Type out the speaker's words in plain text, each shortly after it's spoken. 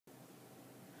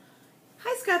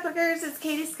Scrapbookers, it's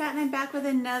Katie Scott and I'm back with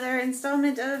another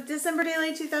installment of December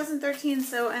Daily 2013.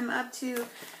 So I'm up to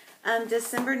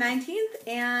December 19th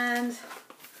and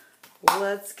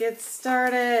let's get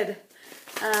started.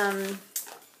 Just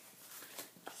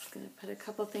going to put a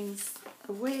couple things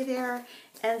away there.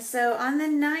 And so on the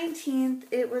 19th,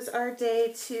 it was our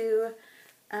day to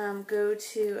go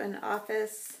to an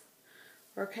office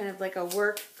or kind of like a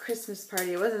work Christmas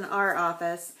party. It wasn't our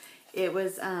office. It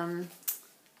was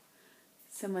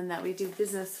someone that we do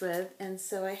business with, and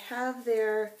so I have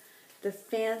there the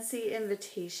fancy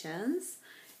invitations,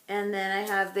 and then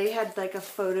they had like a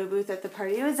photo booth at the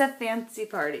party. It was a fancy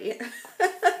party.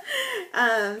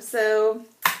 So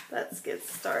let's get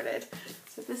started.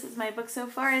 So this is my book so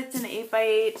far. It's an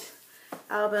 8x8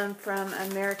 album from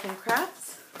American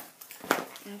Crafts.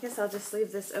 And I guess I'll just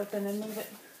leave this open and move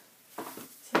it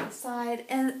to the side.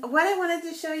 And what I wanted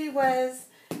to show you was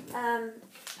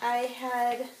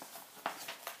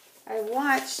I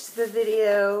watched the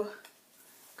video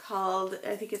called,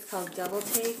 I think it's called Double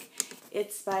Take.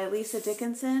 It's by Lisa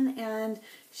Dickinson, and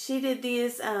she did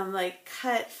these like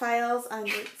cut files on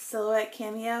Silhouette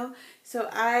Cameo. So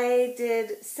I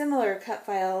did similar cut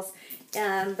files,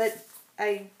 but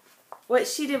what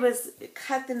she did was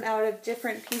cut them out of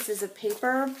different pieces of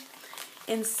paper.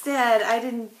 Instead, I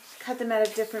didn't cut them out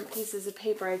of different pieces of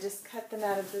paper. I just cut them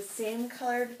out of the same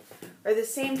colored, or the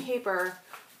same paper,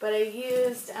 but I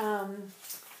used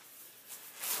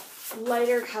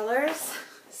lighter colors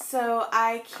so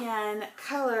I can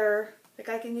color, like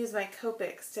I can use my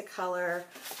Copics to color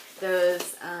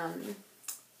those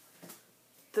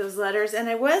letters. And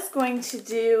I was going to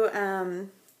do, I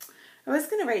was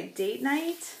going to write date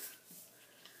night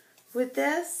with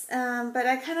this, but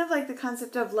I kind of like the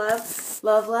concept of love,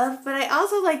 but I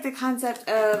also like the concept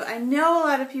of, I know a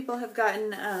lot of people have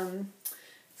gotten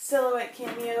Silhouette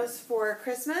Cameos for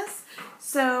Christmas,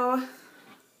 so,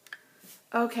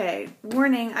 okay,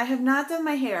 warning, I have not done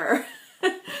my hair.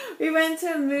 We went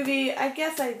to a movie, I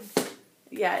guess I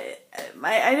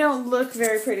don't look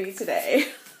very pretty today,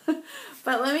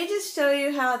 but let me just show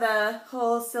you how the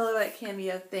whole Silhouette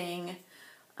Cameo thing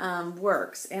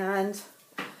works, and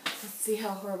let's see how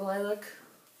horrible I look.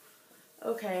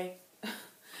 Okay.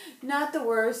 Not the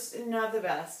worst, not the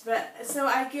best. But so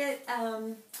I get,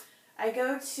 I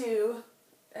go to,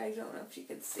 I don't know if you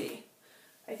can see.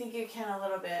 I think you can a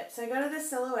little bit. So I go to the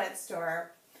Silhouette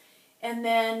store, and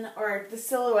then, or the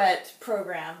Silhouette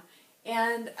program,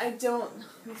 and I don't,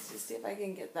 let me just see if I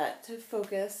can get that to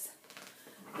focus.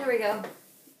 There we go.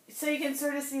 So you can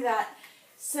sort of see that.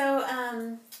 So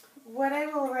what I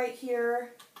will write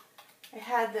here, I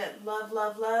had that love.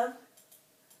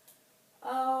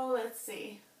 Oh, let's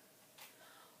see.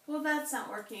 Well, that's not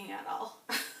working at all.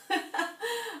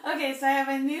 Okay, so I have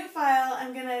a new file.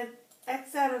 I'm going to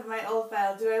X out of my old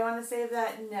file. Do I want to save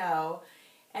that? No.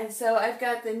 And so I've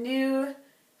got the new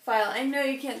file. I know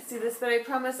you can't see this, but I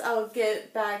promise I'll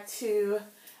get back to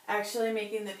actually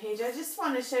making the page. I just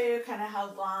want to show you kind of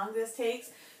how long this takes.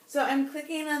 So I'm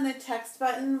clicking on the text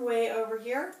button way over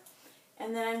here,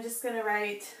 and then I'm just going to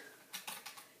write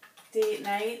date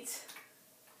night.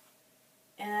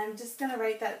 And I'm just going to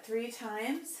write that 3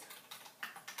 times.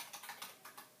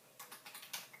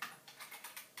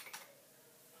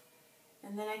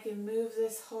 And then I can move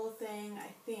this whole thing, I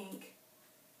think,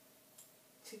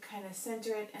 to kind of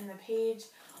center it in the page,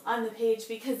 on the page,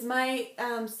 because my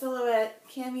Silhouette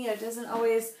Cameo doesn't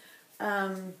always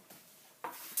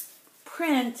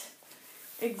print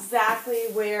exactly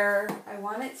where I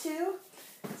want it to.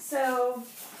 So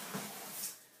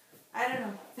I don't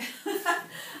know.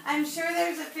 I'm sure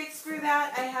there's a fix for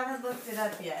that. I haven't looked it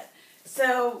up yet.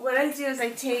 So what I do is I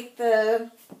take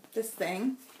this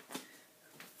thing,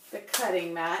 the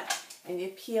cutting mat, and you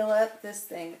peel up this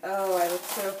thing. Oh, I look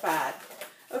so fat.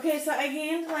 Okay, so I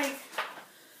gained like,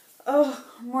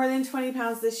 more than 20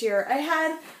 pounds this year. I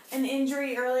had an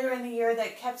injury earlier in the year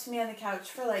that kept me on the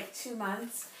couch for like 2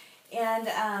 months, and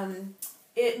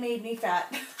it made me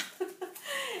fat.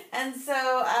 And so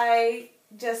I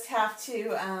just have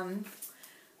to,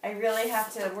 I really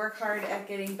have to work hard at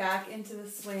getting back into the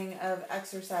swing of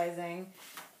exercising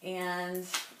and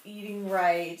eating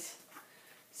right.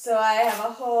 So I have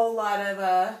a whole lot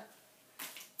of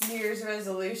New Year's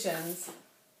resolutions.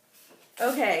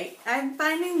 Okay, I'm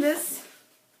finding this.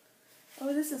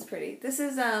 Oh, this is pretty. This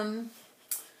is, I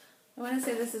want to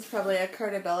say this is probably a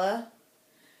Cartabella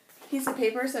piece of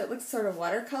paper, so it looks sort of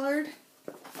watercolored,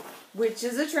 which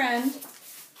is a trend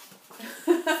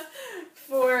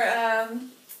for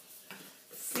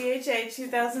CHA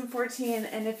 2014.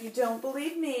 And if you don't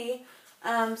believe me,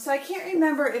 so I can't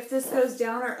remember if this goes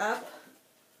down or up.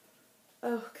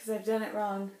 Oh, because I've done it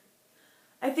wrong.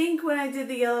 I think when I did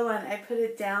the yellow one, I put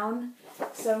it down.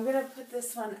 So I'm going to put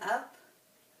this one up.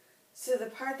 So the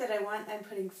part that I want, I'm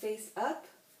putting face up.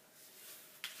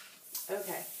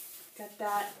 Okay, got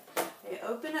that. I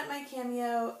open up my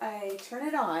Cameo. I turn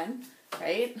it on,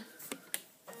 right?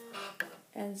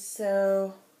 And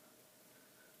so,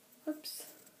 whoops.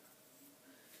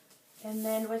 And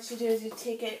then what you do is you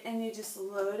take it and you just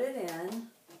load it in.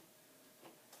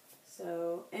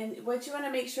 So, and what you want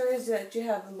to make sure is that you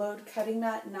have load cutting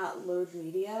mat, not load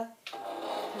media.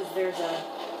 Because there's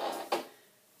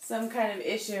some kind of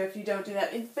issue if you don't do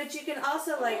that. But you can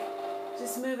also like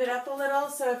just move it up a little.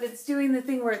 So if it's doing the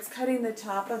thing where it's cutting the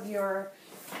top of your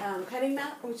cutting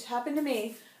mat, which happened to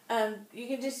me, you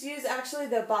can just use actually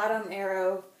the bottom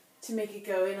arrow to make it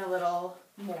go in a little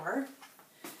more.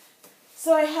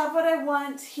 So I have what I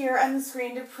want here on the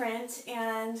screen to print,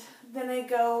 and then I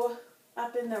go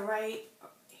up in the right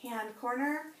hand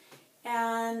corner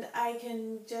and I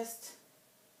can just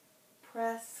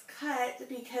press cut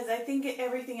because I think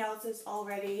everything else is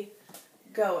already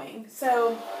going.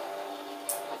 So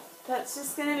that's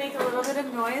just going to make a little bit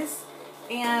of noise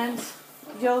and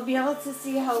you'll be able to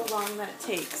see how long that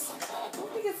takes. I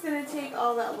don't think it's going to take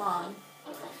all that long.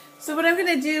 So what I'm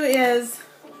going to do is,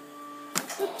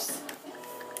 oops,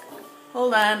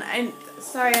 hold on, I'm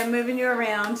sorry I'm moving you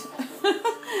around.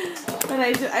 But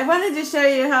I wanted to show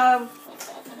you how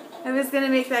I was going to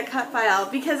make that cut file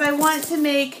because I want to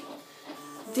make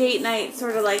date night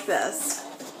sort of like this.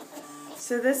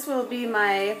 So this will be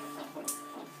my,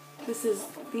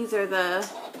 these are the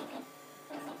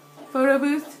photo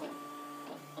booth.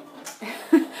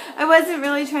 I wasn't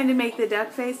really trying to make the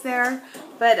duck face there,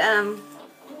 but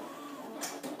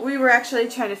we were actually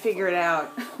trying to figure it out.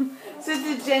 So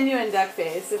it's a genuine duck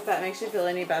face, if that makes you feel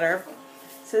any better.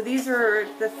 So these were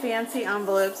the fancy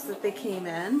envelopes that they came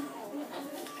in.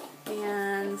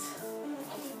 And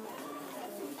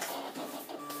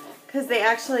because they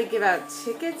actually give out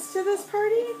tickets to this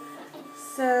party.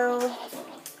 So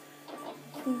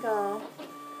I think I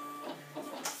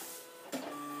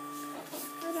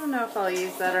don't know if I'll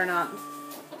use that or not.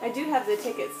 I do have the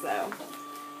tickets though.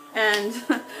 And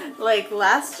like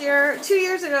last year, 2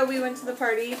 years ago, we went to the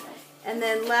party. And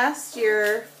then last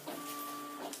year,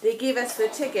 they gave us the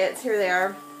tickets. Here they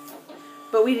are.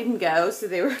 But we didn't go, so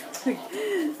they were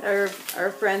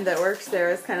our friend that works there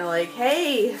is kind of like,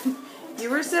 hey, you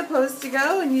were supposed to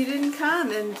go and you didn't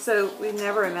come. And so we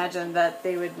never imagined that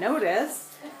they would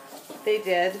notice. They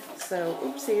did. So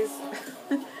oopsies.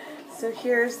 So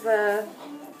here's the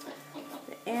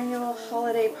annual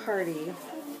holiday party.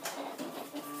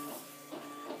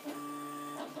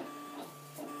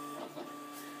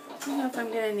 I don't know if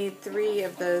I'm going to need 3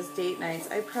 of those date nights.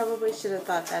 I probably should have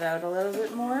thought that out a little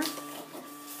bit more.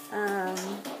 Let's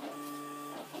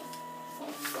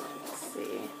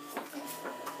see.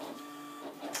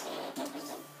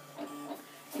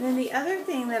 And then the other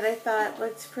thing that I thought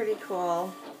looked pretty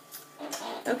cool.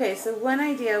 Okay, so one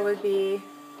idea would be,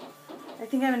 I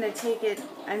think I'm going to take it,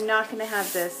 I'm not going to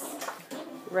have this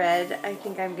red. I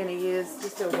think I'm going to use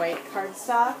just a white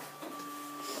cardstock.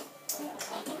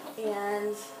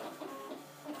 And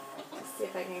see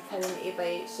if I can cut an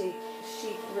 8x8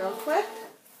 sheet real quick.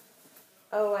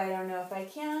 Oh, I don't know if I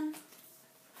can.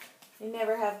 I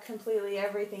never have completely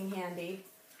everything handy.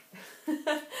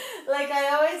 Like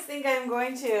I always think I'm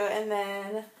going to, and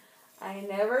then I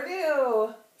never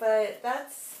do. But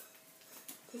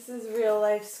this is real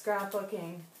life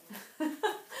scrapbooking.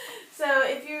 So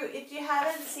if you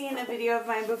haven't seen a video of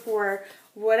mine before,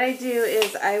 what I do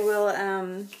is I will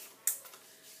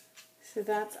so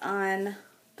that's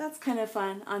kind of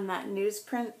fun on that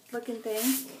newsprint looking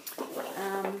thing.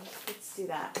 Let's do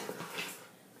that.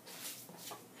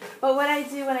 But what I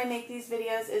do when I make these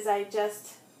videos is I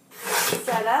just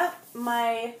set up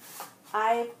my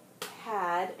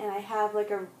iPad and I have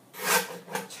like a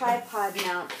tripod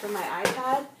mount for my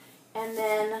iPad, and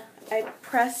then I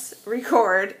press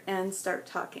record and start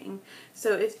talking.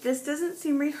 So if this doesn't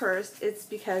seem rehearsed, it's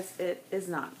because it is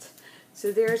not.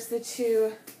 So there's the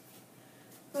 2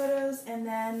 photos, and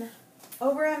then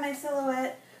over on my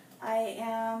silhouette I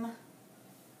am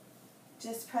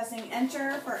just pressing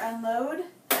enter for unload,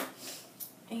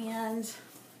 and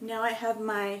now I have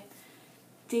my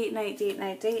date night,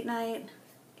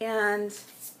 and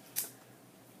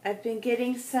I've been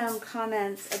getting some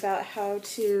comments about how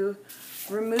to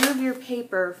remove your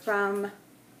paper from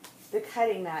the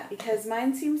cutting mat because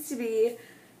mine seems to be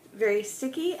very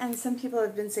sticky, and some people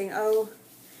have been saying, oh,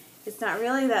 it's not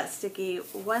really that sticky.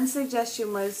 One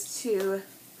suggestion was to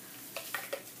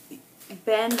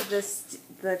bend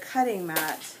the cutting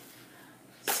mat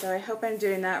So I hope I'm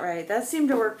doing that right. That seemed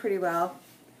to work pretty well.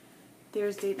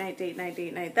 There's date night, date night,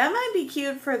 date night. That might be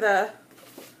cute for the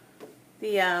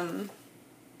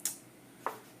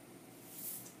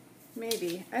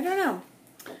maybe. I don't know.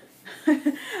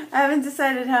 I haven't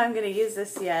decided how I'm going to use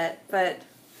this yet, but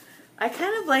I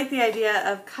kind of like the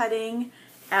idea of cutting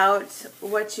out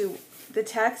the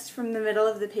text from the middle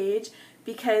of the page,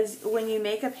 because when you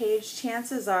make a page,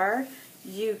 chances are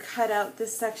you cut out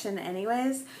this section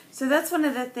anyways. So that's one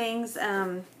of the things,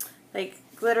 like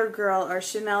Glitter Girl or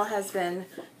Shamel has been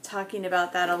talking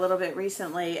about that a little bit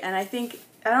recently, and I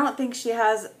don't think she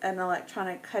has an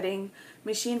electronic cutting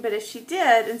machine, but if she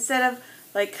did, instead of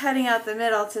like cutting out the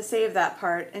middle to save that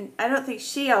part, and I don't think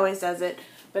she always does it,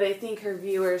 but I think her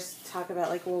viewers talk about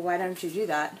like, well, why don't you do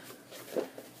that?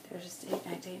 There's just date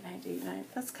night, date night, date night.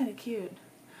 That's kind of cute.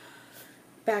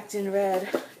 Backed in red.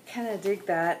 Kind of dig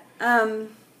that. So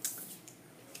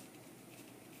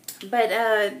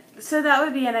that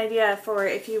would be an idea for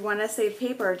if you want to save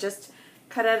paper, just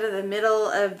cut out of the middle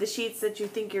of the sheets that you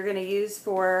think you're going to use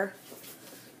for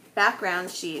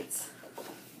background sheets.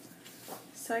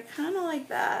 So I kind of like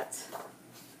that.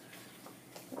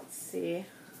 Let's see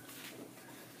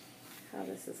how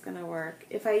this is going to work.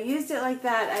 If I used it like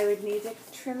that, I would need to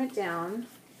trim it down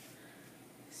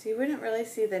so you wouldn't really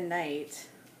see the night.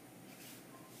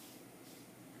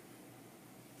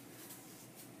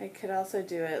 I could also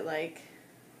do it like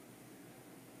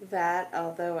that,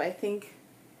 although I think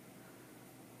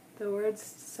the words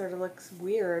sort of looks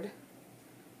weird,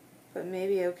 but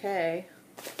maybe okay.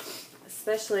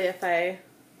 Especially if let's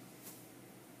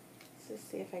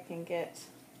just see if I can get,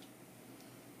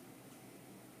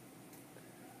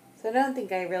 so I don't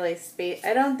think I really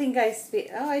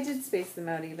oh, I did space them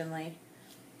out evenly.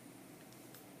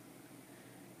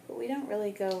 But we don't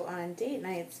really go on date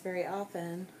nights very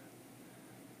often.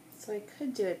 So I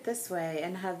could do it this way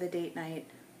and have the date night.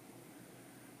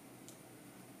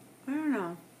 I don't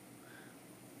know.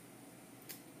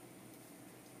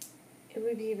 It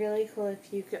would be really cool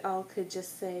if you all could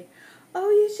just say, oh,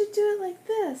 you should do it like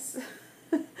this.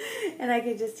 And I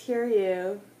could just hear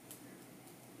you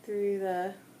through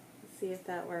let's see if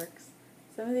that works.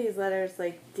 Some of these letters,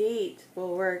 like date,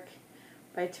 will work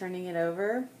by turning it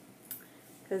over,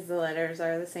 because the letters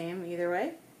are the same either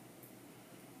way.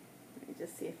 Let me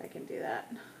just see if I can do that.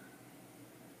 I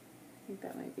think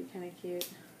that might be kind of cute.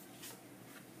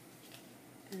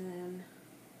 And then,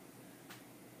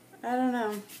 I don't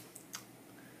know.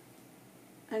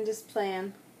 I'm just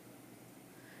playing.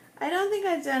 I don't think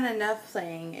I've done enough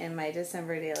playing in my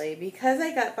December daily. Because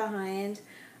I got behind,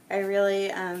 I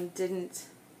really didn't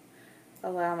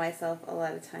allow myself a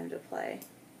lot of time to play.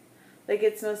 Like,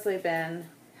 it's mostly been,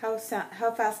 how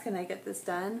fast can I get this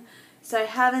done? So I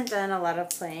haven't done a lot of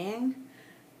playing,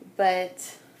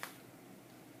 but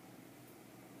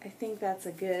I think that's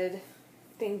a good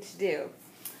thing to do.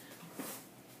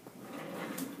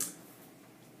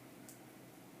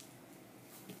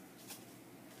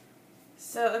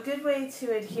 So a good way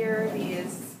to adhere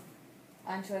these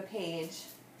onto a page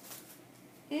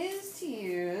is to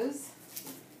use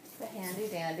the handy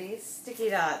dandy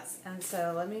sticky dots. And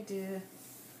so let me do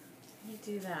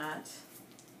that.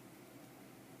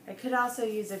 I could also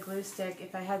use a glue stick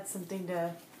if I had something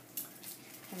to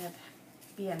kind of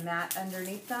be a mat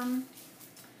underneath them,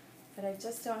 but I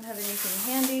just don't have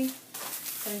anything handy.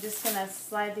 So I'm just going to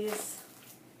slide these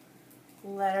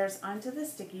letters onto the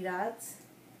sticky dots.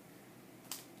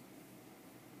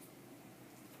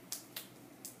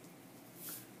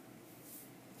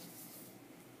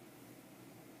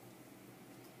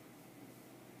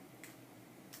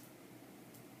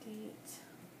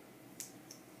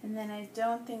 And then I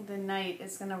don't think the night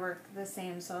is going to work the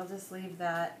same, so I'll just leave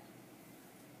that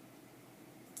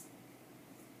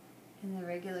in the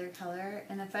regular color.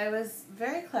 And if I was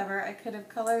very clever, I could have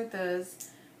colored those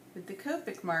with the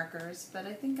Copic markers, but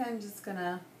I think I'm just going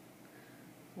to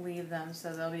leave them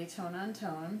so they'll be tone on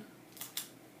tone.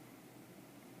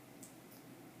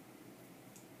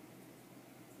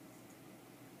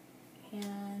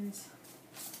 And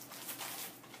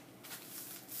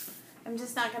I'm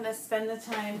just not going to spend the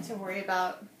time to worry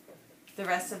about the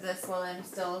rest of this while I'm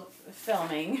still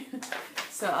filming.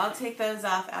 So I'll take those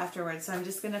off afterwards. So I'm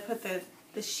just going to put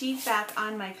the sheet back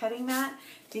on my cutting mat,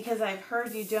 because I've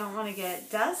heard you don't want to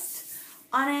get dust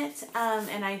on it,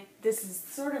 and this is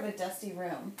sort of a dusty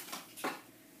room.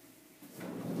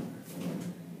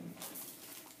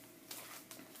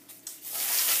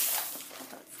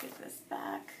 Let's get this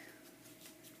back.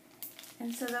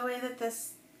 And so the way that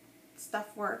this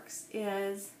stuff works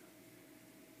is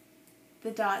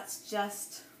the dots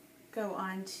just go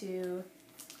onto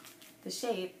the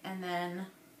shape, and then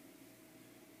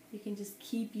you can just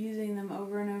keep using them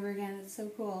over and over again. It's so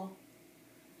cool.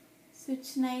 So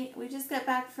tonight, we just got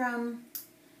back from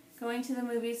going to the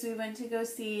movies. We went to go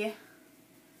see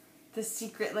The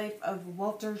Secret Life of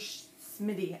Walter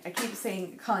Schmitty. I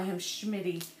keep calling him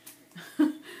Schmitty,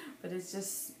 but it's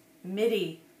just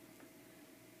Mitty,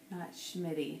 not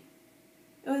Schmitty.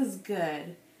 It was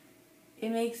good. It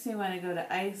makes me want to go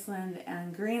to Iceland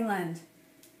and Greenland,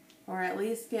 or at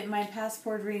least get my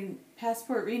passport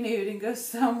renewed and go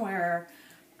somewhere.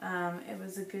 It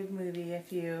was a good movie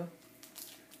if you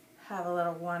have a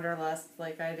little wanderlust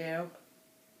like I do.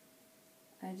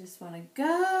 I just want to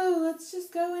go. Let's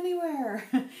just go anywhere.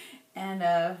 And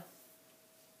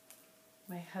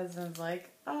my husband's like,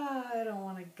 I don't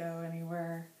want to go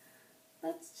anywhere.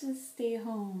 Let's just stay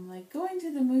home. Like, going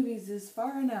to the movies is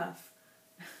far enough.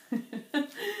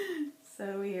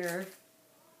 So we're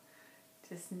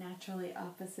just naturally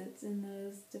opposites in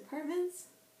those departments.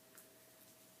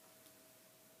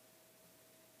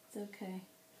 It's okay.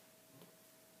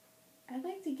 I'd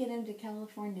like to get him to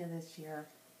California this year.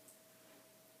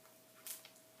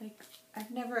 Like,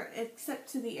 I've never, except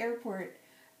to the airport.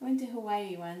 I went to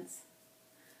Hawaii once.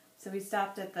 So we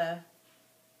stopped at the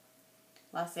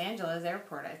Los Angeles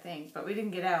airport, I think, but we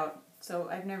didn't get out. So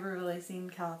I've never really seen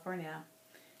California.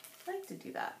 I'd like to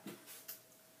do that. I'd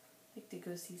like to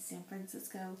go see San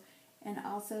Francisco and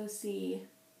also see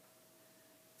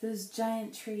those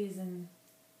giant trees in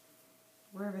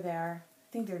wherever they are.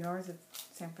 I think they're north of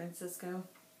San Francisco.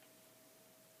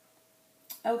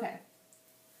 Okay.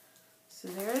 So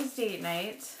there's date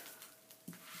night.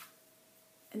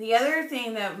 And the other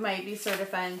thing that might be sort of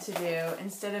fun to do,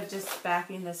 instead of just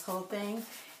backing this whole thing,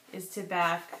 is to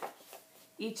back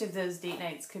each of those date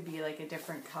nights could be like a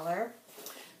different color.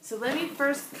 So let me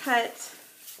first cut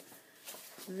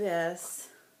this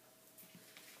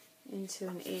into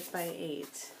an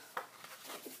 8x8.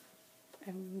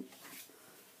 I'm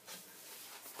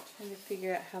trying to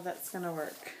figure out how that's going to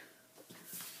work.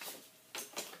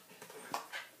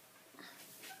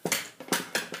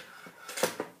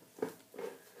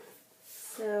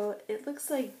 So it looks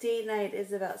like date night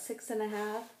is about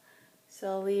 6.5. So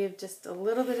I'll leave just a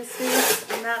little bit of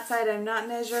space. On that side I'm not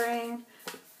measuring.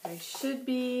 I should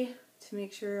be, to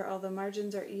make sure all the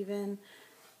margins are even.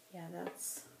 Yeah,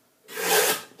 that's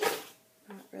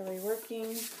not really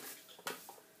working.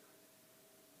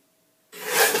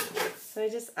 So I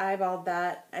just eyeballed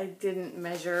that. I didn't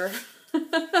measure.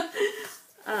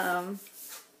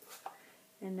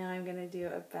 And now I'm going to do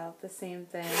about the same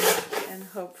thing and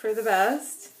hope for the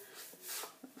best.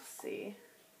 Let's see.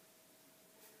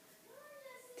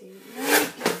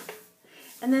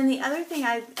 And then the other thing,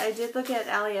 I did look at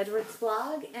Allie Edwards'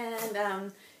 blog,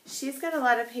 and she's got a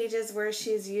lot of pages where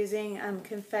she's using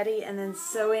confetti and then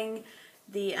sewing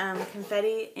the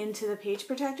confetti into the page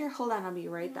protector. Hold on, I'll be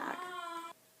right back.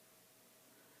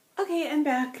 Okay, I'm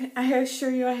back. I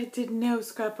assure you I did no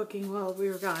scrapbooking while we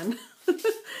were gone.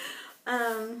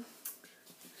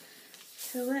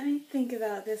 So let me think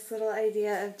about this little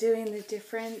idea of doing the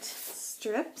different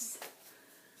strips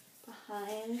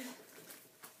behind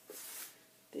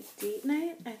the date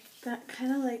night. I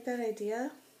kind of like that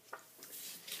idea.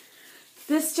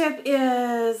 This strip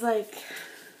is like,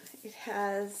 it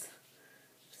has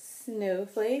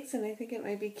snowflakes, and I think it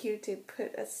might be cute to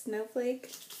put a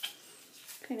snowflake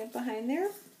kind of behind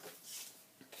there.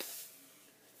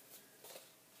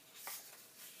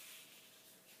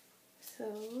 So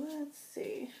let's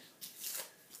see.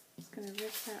 Just going to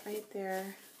rip that right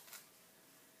there.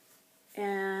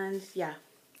 And yeah,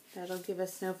 that'll give a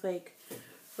snowflake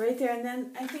right there. And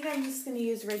then I think I'm just going to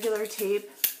use regular tape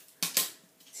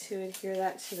to adhere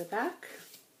that to the back.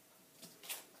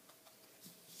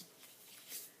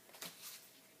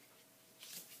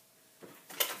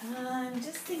 I'm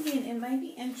just thinking it might be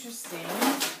interesting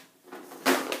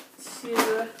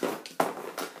to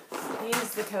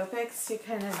use the Copics to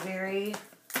kind of vary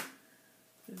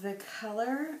the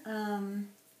color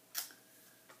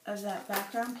of that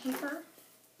background paper.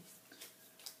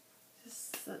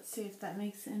 Just let's see if that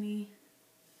makes any.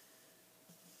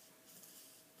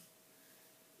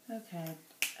 Okay,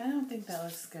 I don't think that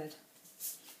looks good.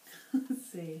 Let's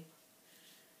see.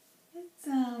 It's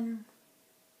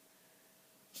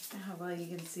I don't know how well you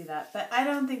can see that, but I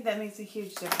don't think that makes a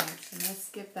huge difference. And let's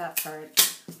skip that part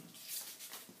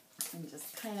and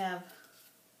just kind of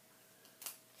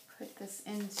put this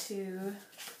into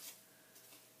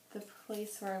the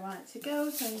place where I want it to go.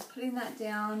 So I'm putting that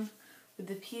down with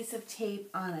the piece of tape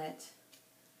on it.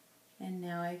 And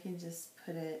now I can just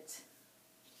put it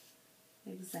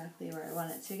exactly where I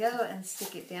want it to go and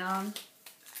stick it down.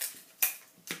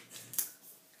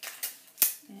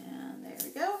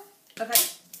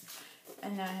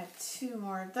 now I have 2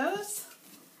 more of those.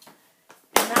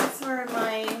 And that's where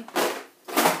my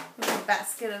little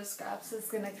basket of scraps is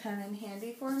going to come in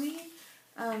handy for me.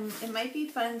 It might be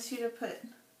fun too to put,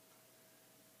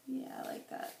 yeah, like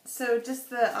that. So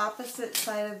just the opposite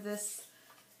side of this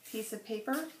piece of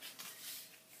paper,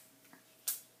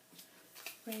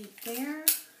 right there.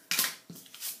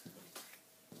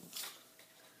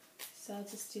 So I'll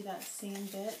just do that same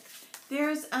bit.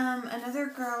 There's another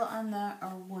girl on the,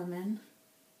 or woman.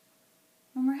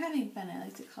 When we're having fun, I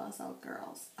like to call us all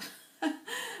girls.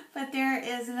 But there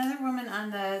is another woman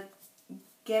on the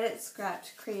Get It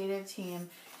Scrapped creative team,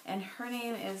 and her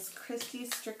name is Christy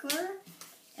Strickler,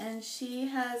 and she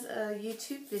has a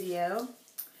YouTube video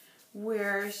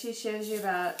where she shows you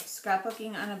about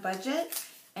scrapbooking on a budget,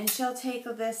 and she'll take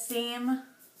the same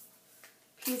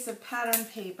piece of pattern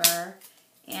paper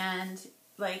and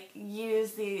like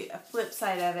use the flip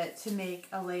side of it to make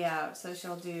a layout. So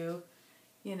she'll do,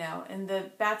 you know, and the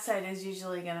back side is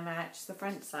usually going to match the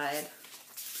front side.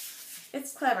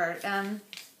 It's clever. So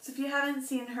if you haven't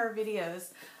seen her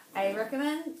videos, I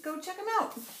recommend go check them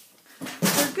out.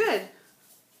 They're good.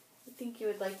 I think you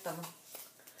would like them.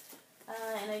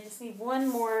 And I just need one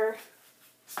more.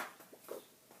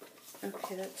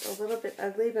 Okay, that's a little bit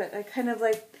ugly, but I kind of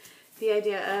like the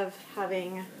idea of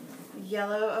having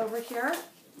yellow over here.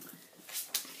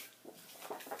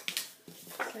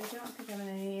 So I don't think I'm going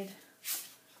to need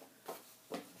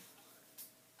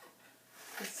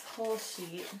this whole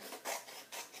sheet.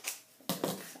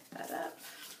 Cut that up.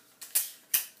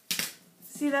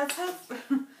 See, that's how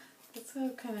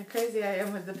kind of crazy I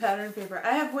am with the pattern paper.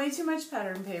 I have way too much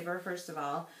pattern paper, first of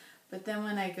all, but then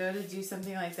when I go to do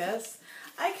something like this,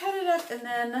 I cut it up and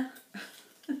then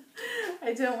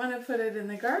I don't want to put it in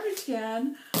the garbage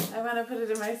can. I want to put it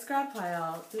in my scrap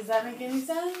pile. Does that make any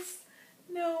sense?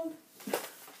 No,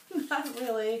 not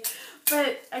really.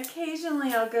 But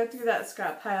occasionally I'll go through that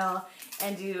scrap pile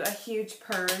and do a huge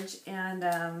purge, and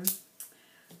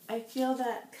I feel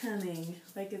that coming.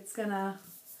 Like it's gonna,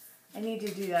 I need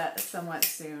to do that somewhat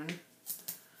soon.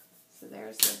 So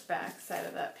there's the back side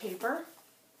of that paper.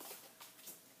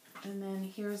 And then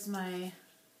here's my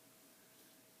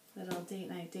little date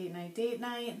night, date night, date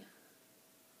night.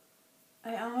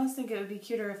 I almost think it would be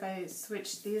cuter if I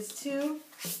switched these two.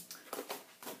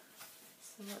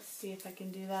 So let's see if I can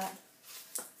do that.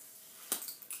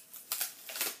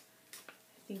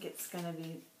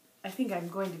 I think I'm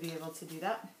going to be able to do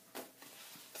that.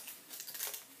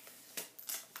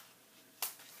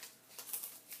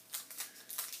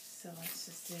 So let's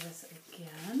just do this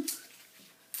again.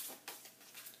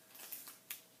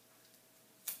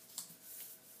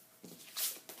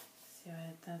 See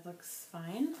how that looks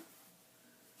fine.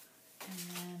 And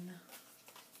then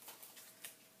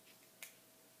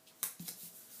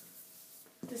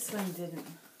this one didn't.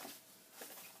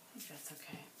 I think that's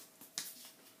okay.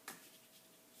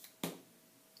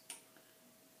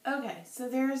 Okay, so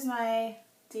there's my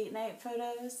date night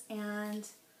photos, and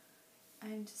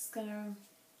I'm just gonna,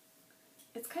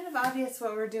 it's kind of obvious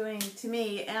what we're doing to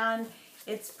me, and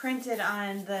it's printed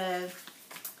on the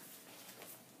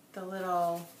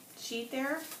little sheet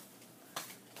there.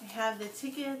 I have the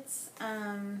tickets.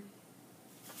 I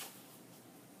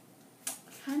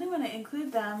kind of want to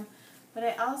include them, but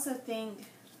I also think,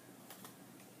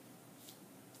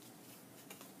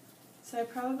 so I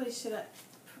probably should have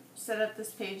set up this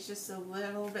page just a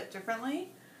little bit differently.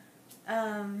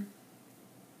 I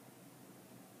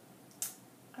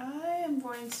am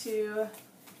going to,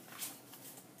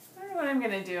 I don't know what I'm going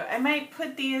to do. I might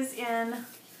put these in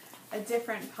a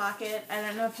different pocket. I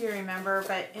don't know if you remember,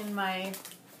 but in a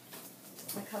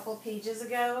couple pages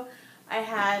ago, I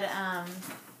had,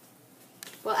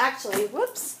 well actually,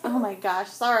 whoops, oh my gosh,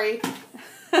 sorry.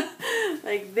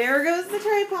 Like, there goes the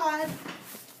tripod.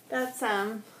 That's,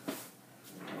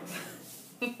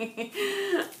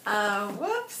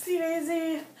 whoopsie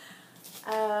daisy.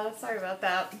 Sorry about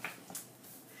that.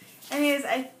 Anyways,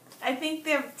 I think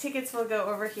the tickets will go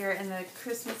over here in the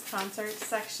Christmas concert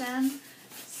section.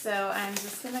 So I'm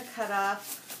just going to cut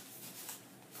off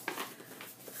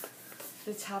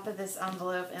the top of this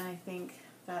envelope, and I think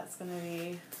that's going to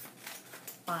be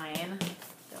fine.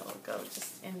 It'll go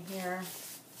just in here.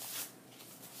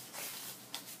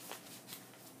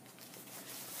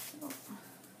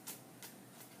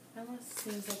 Almost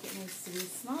seems like it needs to be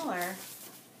smaller.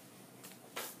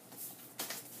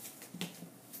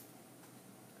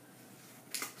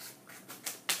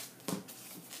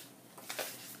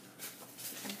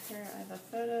 And here are the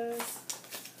photos.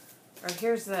 Or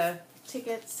here's the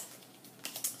tickets.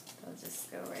 They'll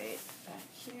just go right back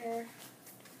here.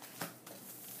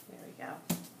 There we go.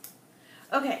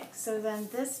 Okay, so then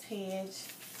this page,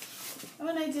 oh,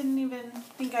 and I didn't even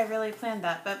think I really planned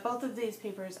that, but both of these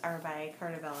papers are by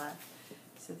Carta Bella.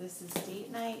 So this is date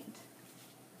night,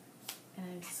 and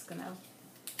I'm just going to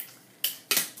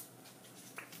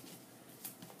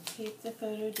tape the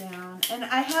photo down. And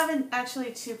I have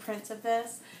actually 2 prints of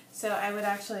this, so I would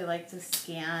actually like to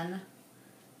scan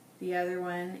the other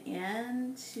one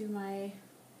into my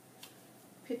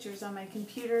pictures on my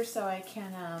computer so I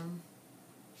can,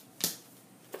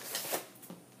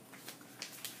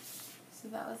 so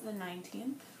that was the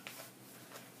 19th.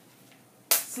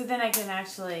 So then I can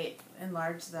actually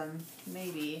enlarge them,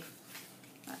 maybe.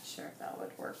 Not sure if that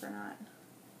would work or not.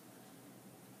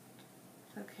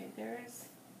 Okay, there's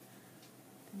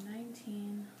the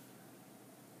 19.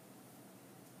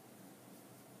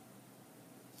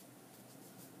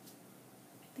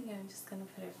 I think I'm just going to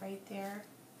put it right there.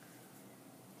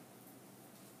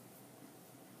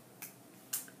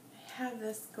 I have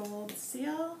this gold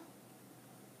seal.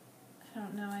 I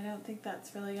don't know, I don't think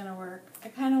that's really going to work. I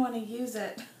kind of want to use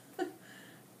it,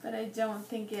 but I don't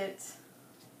think it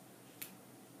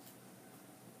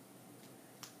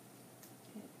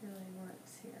really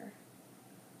works here.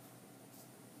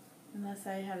 Unless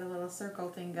I had a little circle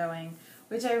thing going,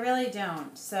 which I really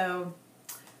don't. So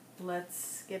let's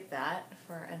skip that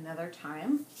for another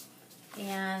time.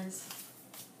 And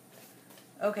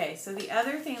okay, so the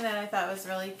other thing that I thought was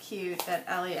really cute that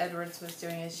Allie Edwards was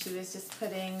doing is she was just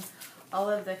putting all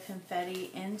of the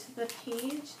confetti into the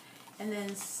page and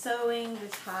then sewing the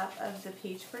top of the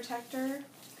page protector.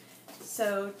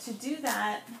 So to do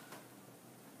that,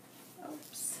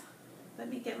 oops, let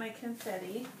me get my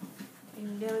confetti. I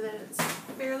know that it's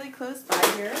fairly close by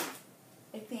here.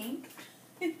 I think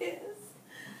it is.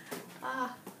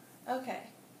 Okay.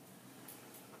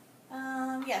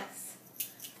 Yes.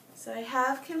 So I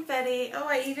have confetti. Oh,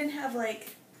 I even have I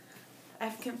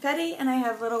have confetti and I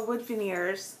have little wood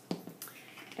veneers.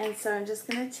 And so I'm just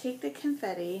going to take the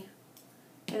confetti,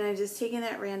 and I'm just taking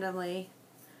that randomly.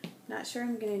 Not sure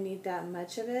I'm going to need that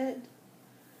much of it.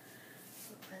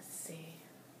 Let's see.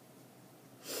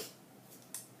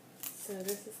 So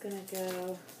this is going to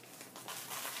go,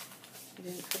 I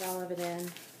didn't put all of it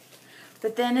in.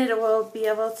 But then it will be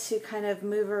able to kind of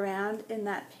move around in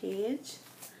that page.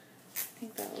 I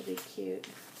think that will be cute.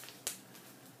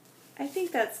 I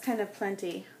think that's kind of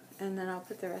plenty. And then I'll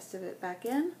put the rest of it back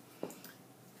in.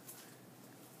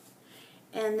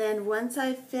 And then once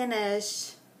I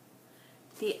finish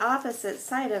the opposite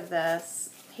side of this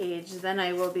page, then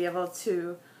I will be able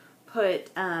to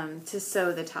put, to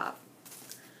sew the top.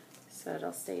 So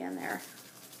it'll stay in there.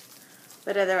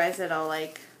 But otherwise it'll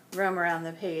like roam around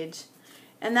the page.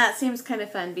 And that seems kind of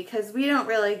fun because we don't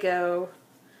really go,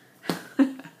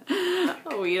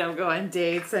 we don't go on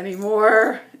dates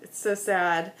anymore. It's so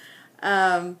sad.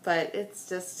 But it's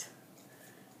just,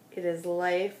 it is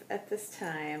life at this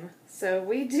time. So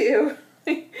we do,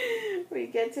 we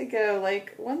get to go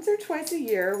like once or twice a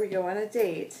year, we go on a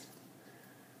date.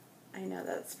 I know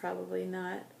that's probably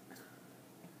not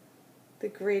the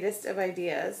greatest of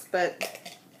ideas, but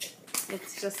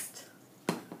it's just,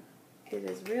 it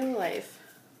is real life.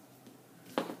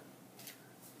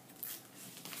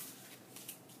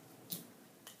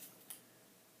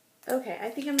 Okay, I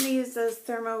think I'm going to use those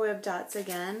ThermoWeb dots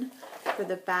again for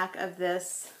the back of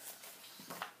this.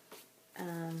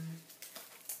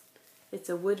 It's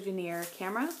a wood veneer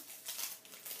camera.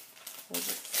 We'll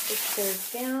just stick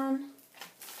those down,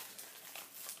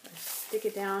 or stick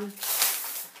it down,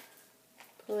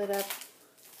 pull it up,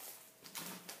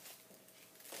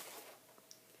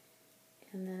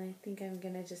 and then I think I'm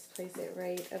going to just place it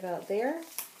right about there.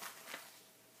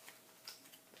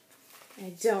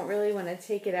 I don't really want to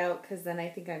take it out because then I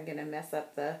think I'm going to mess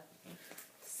up the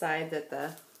side that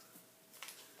the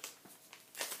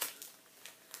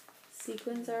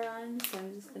sequins are on. So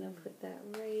I'm just going to put that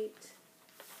right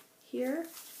here.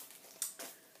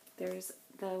 There's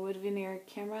the wood veneer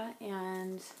camera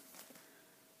and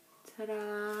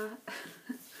ta-da!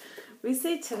 We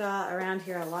say ta-da around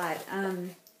here a lot.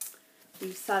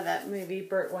 We saw that movie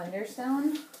Burt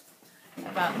Wonderstone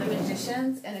about the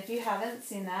magicians, and if you haven't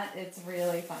seen that, it's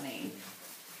really funny.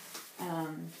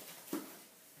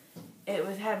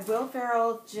 It had Will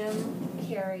Ferrell, Jim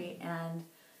Carrey, and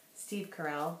Steve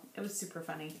Carell. It was super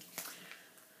funny.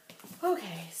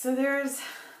 Okay, so there's,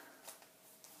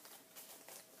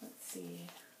 let's see,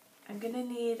 I'm gonna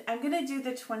do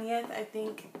the 20th, I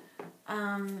think,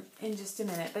 in just a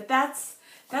minute, but that's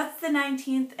the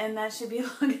 19th, and that should be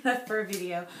long enough for a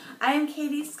video. I am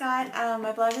Katie Scott.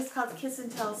 My blog is called Kiss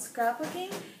and Tell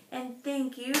Scrapbooking, and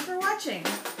thank you for watching.